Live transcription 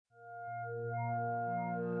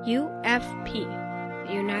UFP,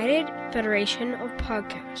 the United Federation of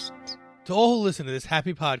Podcasts. To all who listen to this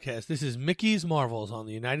happy podcast, this is Mickey's Marvels on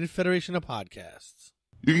the United Federation of Podcasts.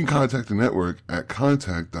 You can contact the network at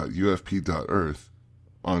contact.ufp.earth,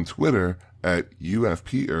 on Twitter at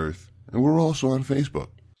UFPEarth, and we're also on Facebook.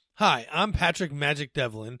 Hi, I'm Patrick Magic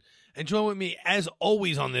Devlin, and join with me, as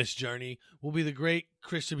always on this journey, will be the great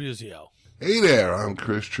Chris Tribz. Hey there, I'm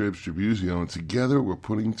Chris Tribz, and together we're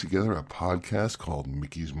putting together a podcast called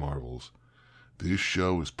Mickey's Marvels. This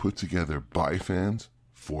show is put together by fans,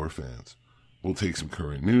 for fans. We'll take some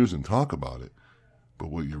current news and talk about it. But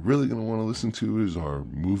what you're really going to want to listen to is our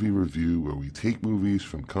movie review, where we take movies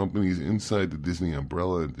from companies inside the Disney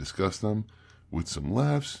umbrella and discuss them with some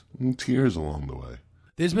laughs and tears along the way.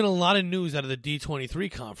 There's been a lot of news out of the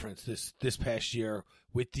D23 conference this past year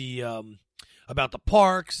with the about the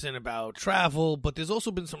parks and about travel, but there's also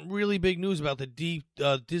been some really big news about the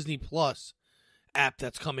Disney Plus app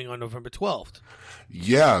that's coming on November 12th.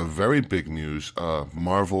 Yeah, very big news.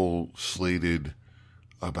 Marvel slated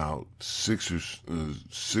about six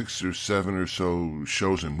or seven or so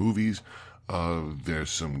shows and movies. There's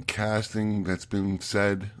some casting that's been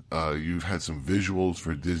said. You've had some visuals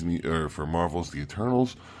for Disney or for Marvel's The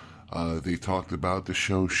Eternals. They talked about the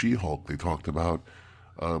show She-Hulk. They talked about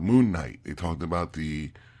Moon Knight. They talked about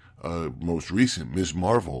the most recent Ms.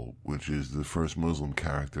 Marvel, which is the first Muslim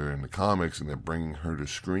character in the comics, and they're bringing her to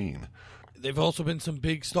screen. There've also been some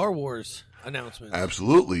big Star Wars announcements.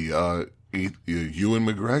 Absolutely. Ewan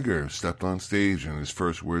McGregor stepped on stage, and his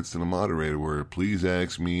first words to the moderator were, "Please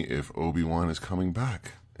ask me if Obi-Wan is coming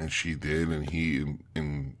back." And she did, and he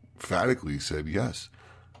emphatically said yes,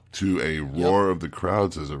 to a roar of the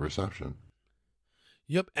crowds as a reception.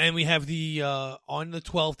 Yep, and we have the on the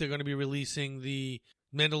 12th they're going to be releasing the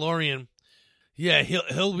Mandalorian. Yeah,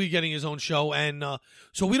 he'll be getting his own show, and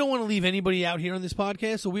so we don't want to leave anybody out here on this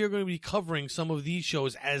podcast. So we are going to be covering some of these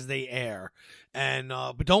shows as they air, and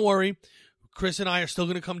but don't worry, Chris and I are still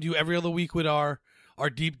going to come to you every other week with our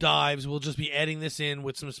deep dives. We'll just be adding this in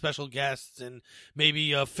with some special guests and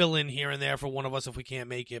maybe fill in here and there for one of us if we can't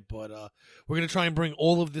make it. But we're going to try and bring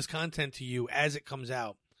all of this content to you as it comes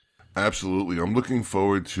out. Absolutely, I'm looking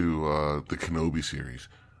forward to the Kenobi series.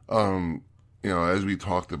 As we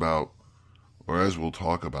talked about, or as we'll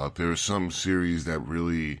talk about, there are some series that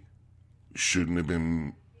really shouldn't have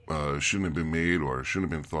been made or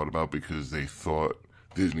shouldn't have been thought about because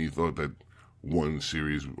Disney thought that one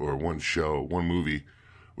series or one show, one movie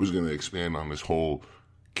was going to expand on this whole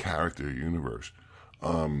character universe.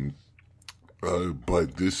 But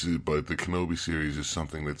the Kenobi series is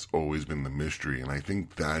something that's always been the mystery, and I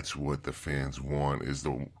think that's what the fans want, is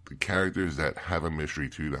the characters that have a mystery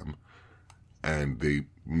to them, and they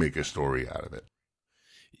make a story out of it.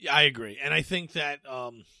 Yeah, I agree. And I think that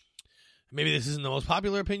maybe this isn't the most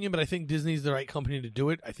popular opinion, but I think Disney's the right company to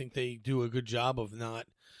do it. I think they do a good job of not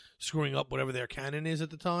screwing up whatever their canon is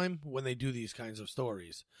at the time when they do these kinds of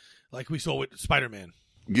stories. Like we saw with Spider-Man.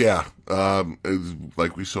 Yeah,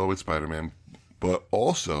 like we saw with Spider-Man. But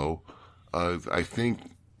also, I think,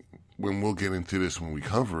 when we'll get into this when we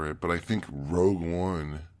cover it, but I think Rogue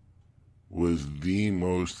One was the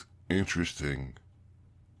most interesting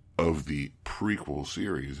of the prequel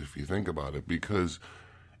series, if you think about it, because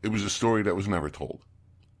it was a story that was never told.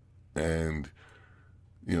 And,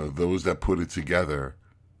 those that put it together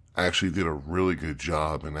actually did a really good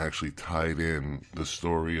job and actually tied in the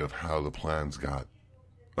story of how the plans of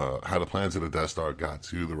the Death Star got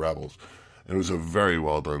to the rebels. And it was a very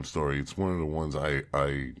well done story. It's one of the ones I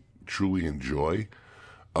truly enjoy.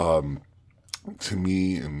 To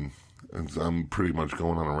me, and I'm pretty much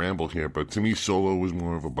going on a ramble here, but to me, Solo was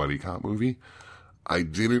more of a buddy cop movie. I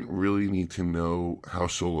didn't really need to know how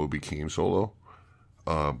Solo became Solo,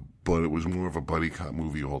 but it was more of a buddy cop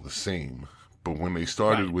movie all the same. But when they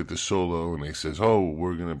started with the Solo and they says, "Oh,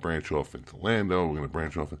 we're going to branch off into Lando, we're going to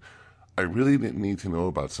branch off," I really didn't need to know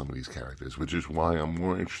about some of these characters, which is why I'm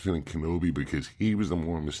more interested in Kenobi, because he was the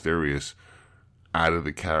more mysterious out of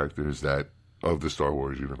the characters of the Star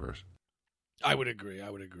Wars universe. I would agree.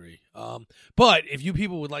 But if you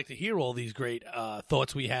people would like to hear all these great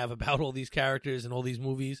thoughts we have about all these characters and all these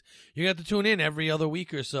movies, you have to tune in every other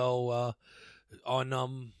week or so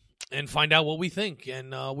and find out what we think.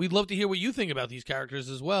 And we'd love to hear what you think about these characters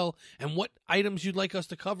as well, and what items you'd like us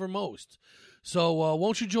to cover most. So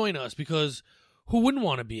won't you join us? Because who wouldn't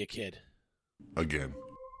want to be a kid? Again.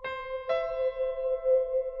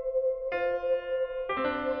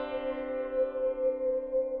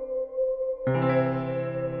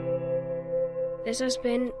 This has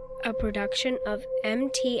been a production of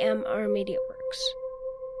MTMR Media Works.